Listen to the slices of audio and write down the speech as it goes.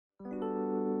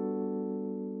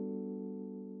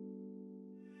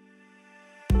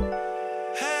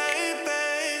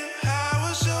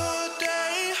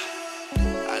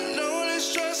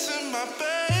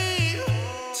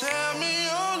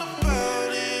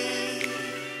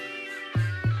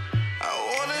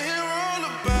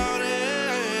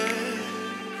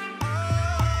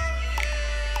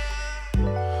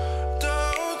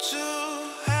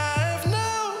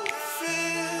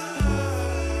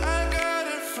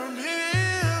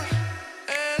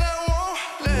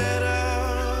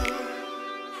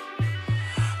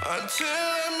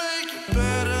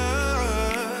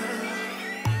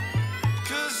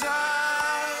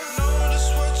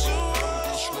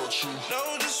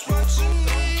just what you need.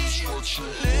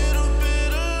 Little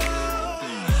bit of love,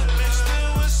 mixed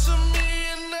in with some me,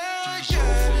 and now I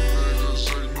got it. Niggas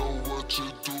ain't know what to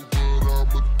do, but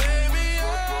I'ma Baby, I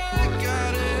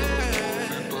got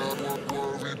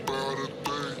worry about a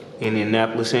thing.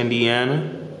 Indianapolis,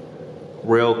 Indiana.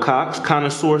 Rell Cox,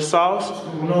 Connoisseur sauce. What's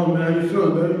going on, man? How you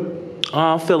feeling, baby?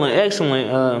 I'm feeling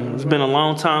excellent. It's been a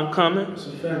long time coming. It's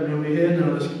a fact, man. We're here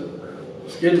now. Let's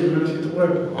get it, man. Let's get to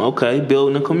work. Okay,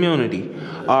 building a community.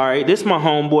 All right, this is my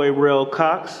homeboy, Rell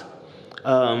Cox.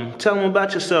 Tell him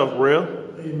about yourself, Rell.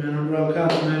 Hey, man, I'm Rell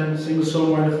Cox, man.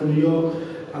 Singer-songwriter from New York.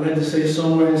 I like to say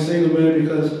songwriter and singer, man,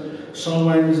 because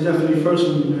songwriting is definitely first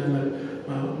for me, man. Like,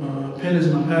 my pen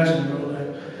is my passion, bro. Like,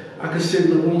 I could sit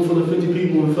in a room full of 50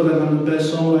 people and feel like I'm the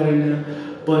best songwriter in there.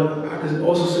 But I could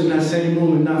also sit in that same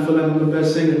room and not feel like I'm the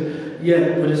best singer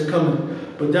yet, but it's coming.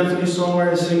 But definitely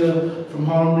songwriter, singer from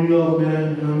Harlem, New York,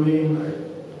 man. You know what I mean? Like,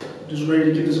 just ready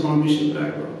to get this R&B shit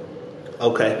back, bro.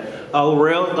 Okay. Oh,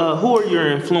 Rell, who are your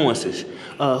influences?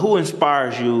 Who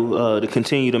inspires you to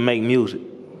continue to make music?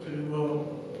 Okay, well,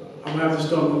 I'm gonna have to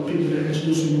start with people that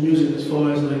introduce me to music, as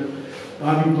far as like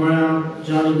Bobby Brown,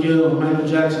 Johnny Gill, or Michael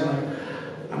Jackson. Like,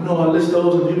 I know I list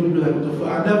those and people be like, what the fuck?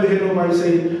 I never hear nobody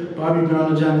say Bobby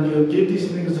Brown or Johnny Gill. Give these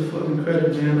niggas the fucking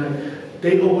credit, man. Like,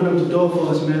 they opened up the door for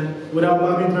us, man. Without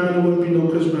Bobby Brown, there wouldn't be no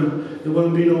Chris Brown. There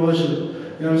wouldn't be no Usher.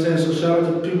 You know what I'm saying? So shout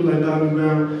out to people like Bobby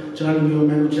Brown, Johnny Gill,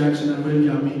 Michael Jackson that really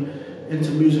got me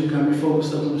into music, got me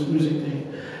focused up on this music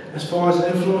thing. As far as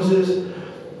influences,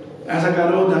 as I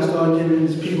got older, I started getting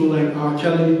into people like R.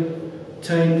 Kelly,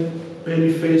 Tank,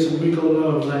 Babyface, and Rico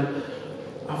Love. Like,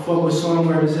 I fuck with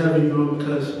songwriters heavy, bro,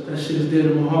 because that shit is dear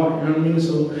to my heart, you know what I mean?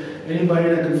 So anybody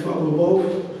that can fuck with both,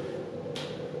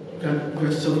 got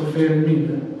yourself a fan of me,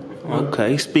 man.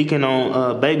 Okay, speaking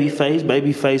on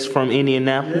Babyface from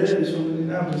Indianapolis. Yeah, he's from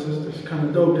Indianapolis. It's kind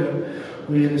of dope that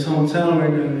we're in his hometown right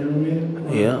now, you know what I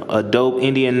mean? Yeah, a dope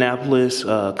Indianapolis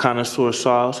Connoisseur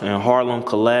sauce and Harlem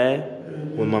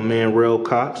collab with my man Rell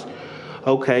Cox.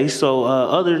 Okay, so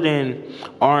other than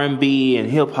R&B and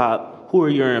hip hop, who are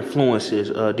your influences?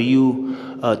 Do you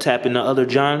tap into other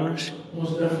genres?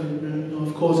 Most definitely, man. You know,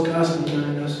 of course, gospel,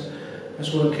 man.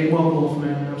 That's what I came up with, man.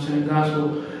 You know what I'm saying?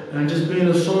 Gospel. And just being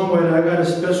a songwriter, I got a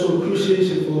special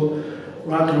appreciation for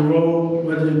rock and roll,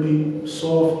 whether it be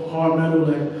soft, hard metal,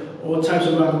 like all types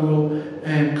of rock and roll,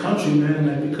 and country, man.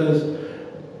 Like, because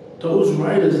those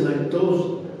writers, like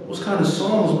those kind of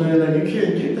songs, man, like you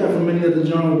can't get that from any other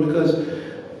genre, because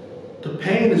the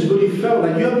pain is really felt.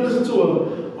 Like, you ever listen to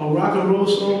a rock and roll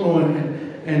song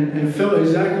and felt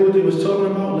exactly what they was talking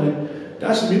about? Like,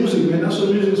 that's music, man. That's what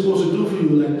music is supposed to do for you.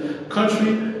 Like,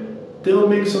 country, they'll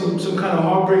make some kind of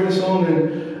heartbreaking song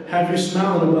and have you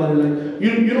smiling about it. Like,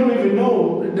 you don't even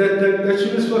know that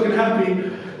you're just fucking happy,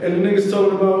 and the nigga's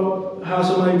talking about how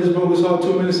somebody just broke his heart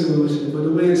 2 minutes ago and shit. But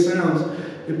the way it sounds,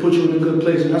 it puts you in a good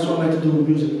place, and that's what I like to do with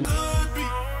music, man.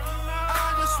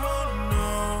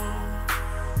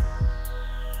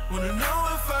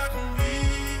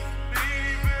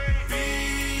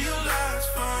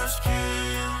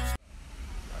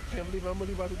 I can't believe I'm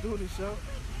really about to do this, yo.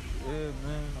 Yeah, man.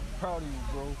 I'm proud of you,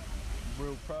 bro. I'm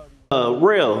real proud of you.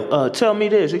 Rell, tell me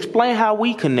this. Explain how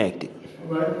we connected.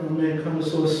 All right, my man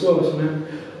Connoisseur sauce, man.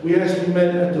 We actually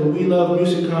met at the We Love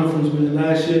Music Conference, man,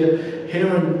 last year here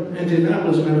in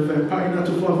Indianapolis, matter of fact. Probably not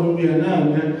too far from where we are now,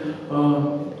 man.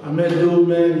 I met dude,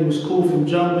 man. He was cool from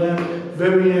jump, man.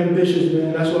 Very ambitious,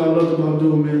 man. That's what I loved about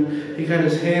dude, man. He got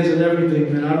his hands in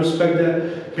everything, man. I respect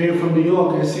that, being from New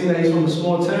York and seeing that he's from a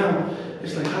small town.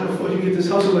 It's like, how the fuck you get this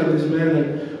hustle like this, man? Like,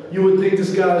 you would think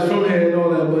this guy is from here and all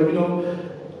that, but, you know,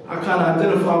 I kind of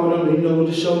identify with him, and, you know, we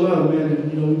just show love, man.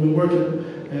 And, you know, we've been working,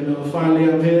 and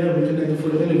finally I'm here, and we connected for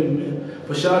the interview, man.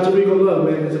 But shout out to Rico Love,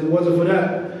 man, because if it wasn't for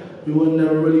that, we would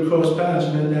never really cross paths,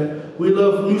 man. That We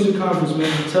Love Music Conference,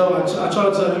 man. I try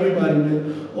to tell everybody,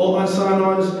 man, all unsigned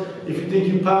artists, if you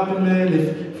think you popping, man,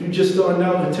 if you just starting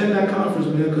out, attend that conference,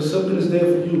 man, because something is there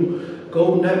for you.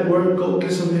 Go network, go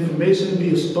get some information,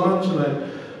 be a sponge, like,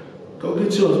 go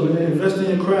get yours, man. Invest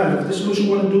in your craft. If this is what you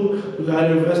want to do, you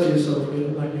gotta invest in yourself,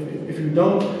 man. Like, if you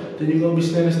don't, then you're gonna be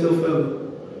standing still forever.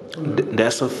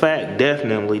 That's a fact,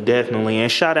 definitely. And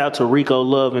shout out to Rico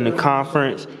Love in the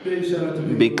conference, Big shout out to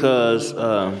Rico, because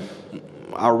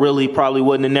I really probably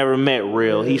wouldn't have never met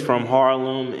Rell. He's from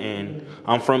Harlem, and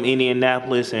I'm from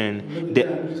Indianapolis, and look at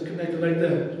that, we just connected like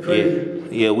that. Crazy.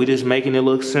 Yeah, we just making it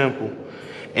look simple.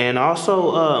 And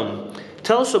also,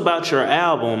 tell us about your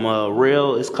album,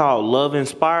 Rell. It's called Love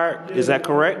Inspired. Yeah, is that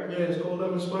correct? Yeah, it's called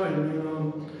Love Inspired,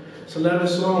 man. It's 11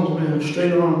 songs, man.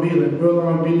 Straight R&B, like real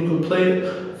R&B. You can play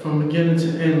it from beginning to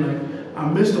end. Like, I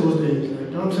miss those days. Like,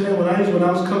 You know what I'm saying? When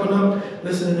I was coming up,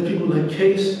 listening to people like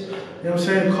Case, you know what I'm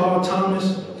saying, Carl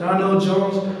Thomas, Donnell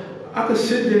Jones, I could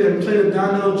sit there and play the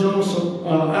Donnell Jones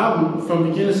album from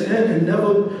beginning to end and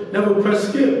never press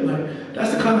skip. Like,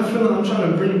 that's the kind of feeling I'm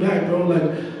trying to bring back, bro.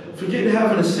 Like, forget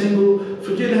having a single,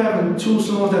 forget having 2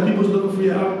 songs that people's looking for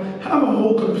your album. Have a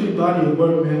whole complete body of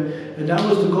work, man. And that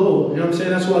was the goal. You know what I'm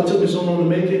saying? That's why it took me so long to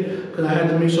make it, because I had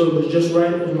to make sure it was just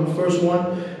right. It was my first one.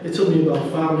 It took me about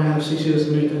 5.5, 6 years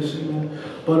to make that shit, man.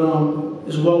 But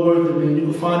it's well worth it, man. You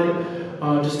can find it.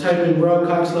 Just type in Rell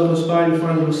Cox Love Inspired. You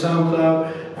find it on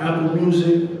SoundCloud, Apple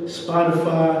Music,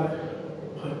 Spotify,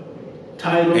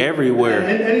 Tidal. Everywhere.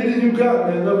 And anything you got,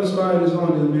 man. Love Inspired is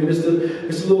on there, man.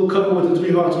 It's a little cover with the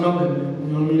 3 hearts melting, man.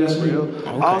 You know what I mean? That's me.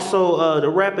 Okay. Also, to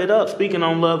wrap it up, speaking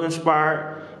on Love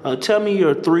Inspired, tell me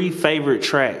your 3 favorite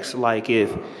tracks. Like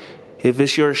if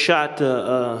it's your shot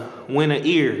to win an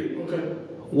ear, Okay.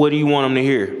 what do you want them to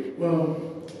hear? Well,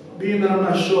 being that I'm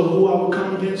not sure who I would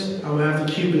come against, I would have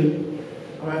to keep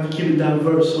it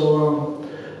diverse. So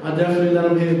I definitely let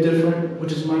them hear Different,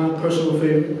 which is my personal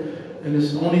favorite. And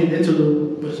it's only an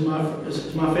interlude, but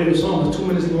it's my favorite song. It's 2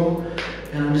 minutes long,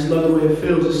 and I just love the way it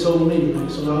feels. It's so me.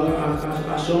 Like, so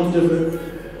I show them Different.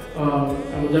 I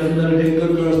would definitely let them hear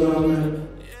Good Girls, Not Man.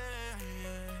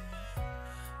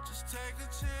 Just take a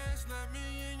chance, let me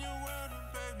in your world, and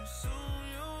baby, soon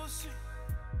you'll see.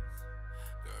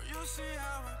 Girl, you see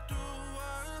how I do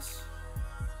us.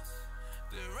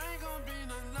 There ain't gonna be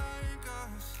none like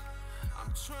us.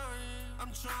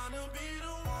 I'm trying to be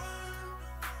the one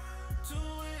to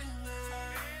win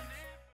this.